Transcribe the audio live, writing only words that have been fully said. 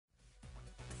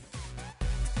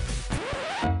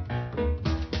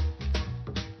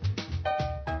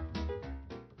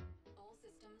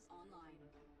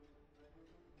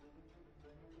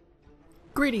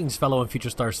Greetings, fellow and future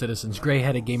star citizens,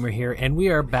 Gray-Headed Gamer here, and we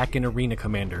are back in Arena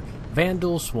Commander,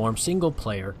 Vandal Swarm single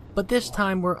player, but this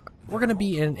time we're gonna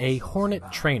be in a Hornet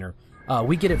trainer.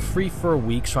 We get it free for a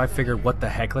week, so I figured, what the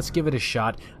heck, let's give it a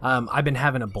shot. I've been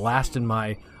having a blast in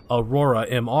my Aurora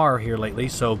MR here lately,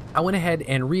 so I went ahead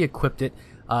and re-equipped it.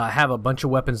 I have a bunch of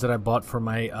weapons that I bought for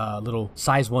my little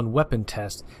size 1 weapon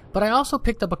test, but I also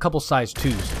picked up a couple size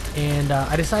 2s, and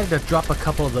I decided to drop a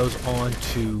couple of those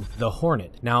onto the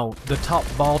Hornet. Now, the top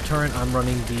ball turret, I'm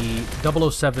running the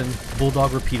 007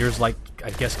 Bulldog repeaters, like I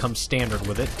guess comes standard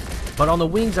with it, but on the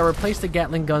wings I replaced the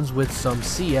Gatling guns with some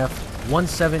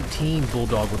CF-117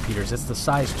 Bulldog repeaters. It's the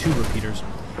size 2 repeaters,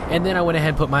 and then I went ahead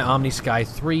and put my Omni Sky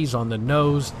 3s on the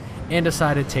nose and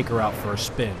decided to take her out for a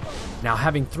spin. Now,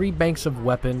 having 3 banks of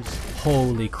weapons,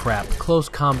 holy crap, close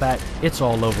combat, it's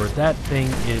all over. That thing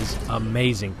is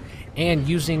amazing. And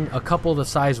using a couple of the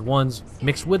size 1s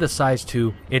mixed with a size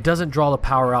 2, it doesn't draw the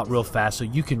power out real fast, so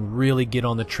you can really get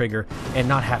on the trigger and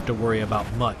not have to worry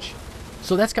about much.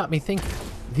 So that's got me thinking.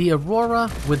 The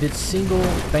Aurora, with its single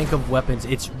bank of weapons,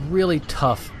 it's really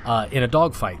tough in a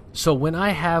dogfight. So when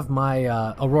I have my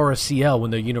Aurora CL, when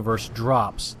the universe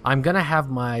drops, I'm going to have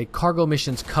my cargo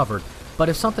missions covered. But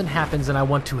if something happens and I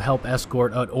want to help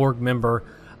escort an org member,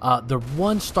 the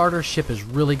one starter ship is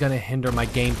really going to hinder my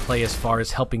gameplay as far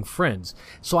as helping friends.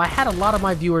 So I had a lot of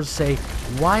my viewers say,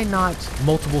 why not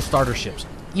multiple starter ships?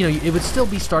 You know, it would still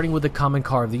be starting with the common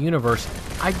car of the universe.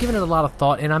 I've given it a lot of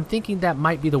thought, and I'm thinking that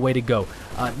might be the way to go.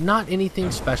 Not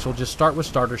anything special, just start with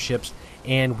starter ships.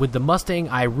 And with the Mustang,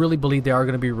 I really believe they are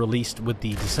going to be released with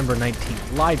the December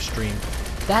 19th live stream.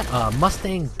 That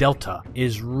Mustang Delta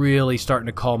is really starting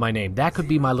to call my name. That could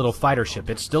be my little fighter ship.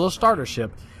 It's still a starter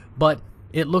ship, but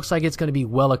it looks like it's going to be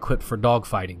well equipped for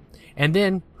dogfighting. And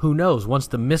then, who knows, once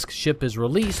the MISC ship is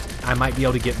released, I might be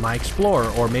able to get my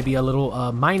Explorer, or maybe a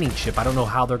little mining ship. I don't know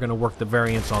how they're going to work the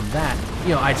variants on that. You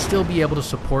know, I'd still be able to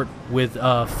support with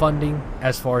funding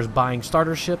as far as buying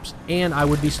starter ships, and I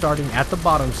would be starting at the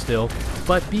bottom still,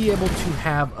 but be able to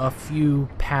have a few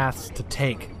paths to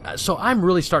take. So I'm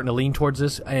really starting to lean towards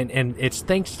this, and it's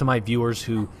thanks to my viewers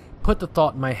who put the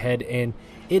thought in my head, and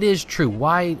it is true.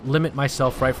 Why limit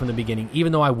myself right from the beginning,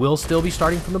 even though I will still be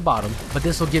starting from the bottom, but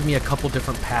this will give me a couple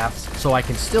different paths so I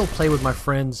can still play with my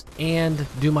friends and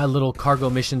do my little cargo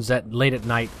missions late at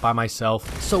night by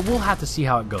myself. So we'll have to see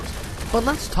how it goes. But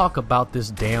let's talk about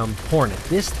this damn Hornet.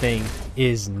 This thing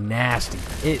is nasty.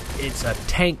 It's a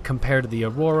tank compared to the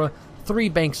Aurora. 3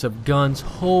 banks of guns.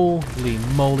 Holy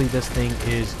moly, this thing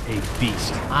is a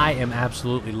beast. I am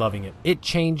absolutely loving it. It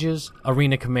changes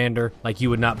Arena Commander like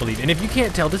you would not believe. And if you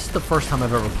can't tell, this is the first time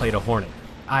I've ever played a Hornet.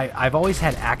 I've always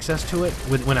had access to it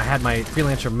when I had my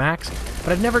Freelancer Max,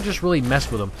 but I've never just really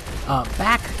messed with them.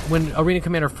 Back when Arena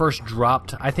Commander first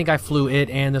dropped, I think I flew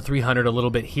it and the 300 a little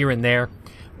bit here and there,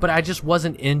 but I just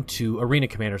wasn't into Arena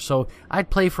Commander. So I'd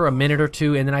play for a minute or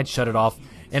two and then I'd shut it off.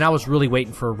 And I was really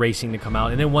waiting for racing to come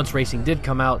out. And then once racing did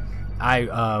come out,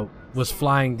 I was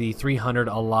flying the 300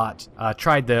 a lot.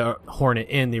 Tried the Hornet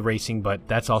in the racing, but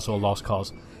that's also a lost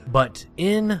cause. But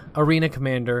in Arena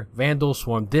Commander, Vandal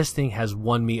Swarm, this thing has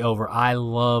won me over. I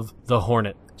love the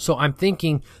Hornet. So I'm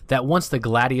thinking that once the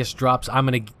Gladius drops,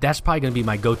 that's probably gonna be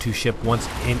my go-to ship once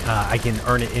I can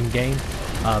earn it in game,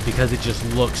 because it just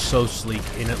looks so sleek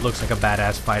and it looks like a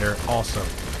badass fighter also.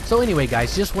 So anyway,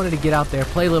 guys, just wanted to get out there,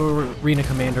 play a little Arena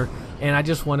Commander, and I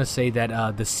just want to say that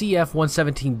the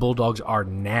CF-117 Bulldogs are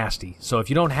nasty. So if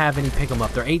you don't have any, pick them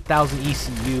up. They're 8,000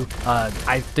 ECU.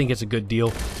 I think it's a good deal,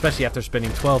 especially after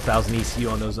spending 12,000 ECU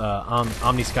on those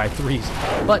Omni Sky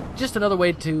 3s. But just another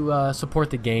way to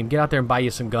support the game. Get out there and buy you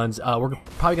some guns. We're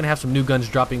probably going to have some new guns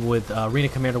dropping with Arena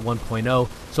Commander 1.0.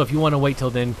 So if you want to wait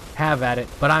till then, have at it.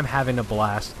 But I'm having a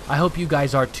blast. I hope you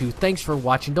guys are too. Thanks for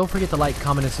watching. Don't forget to like,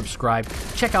 comment, and subscribe.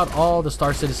 Check out all the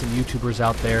Star Citizen YouTubers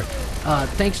out there.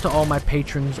 Thanks to all my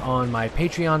patrons on my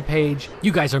Patreon page.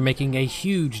 You guys are making a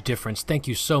huge difference. Thank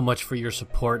you so much for your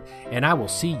support, and I will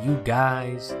see you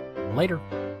guys later.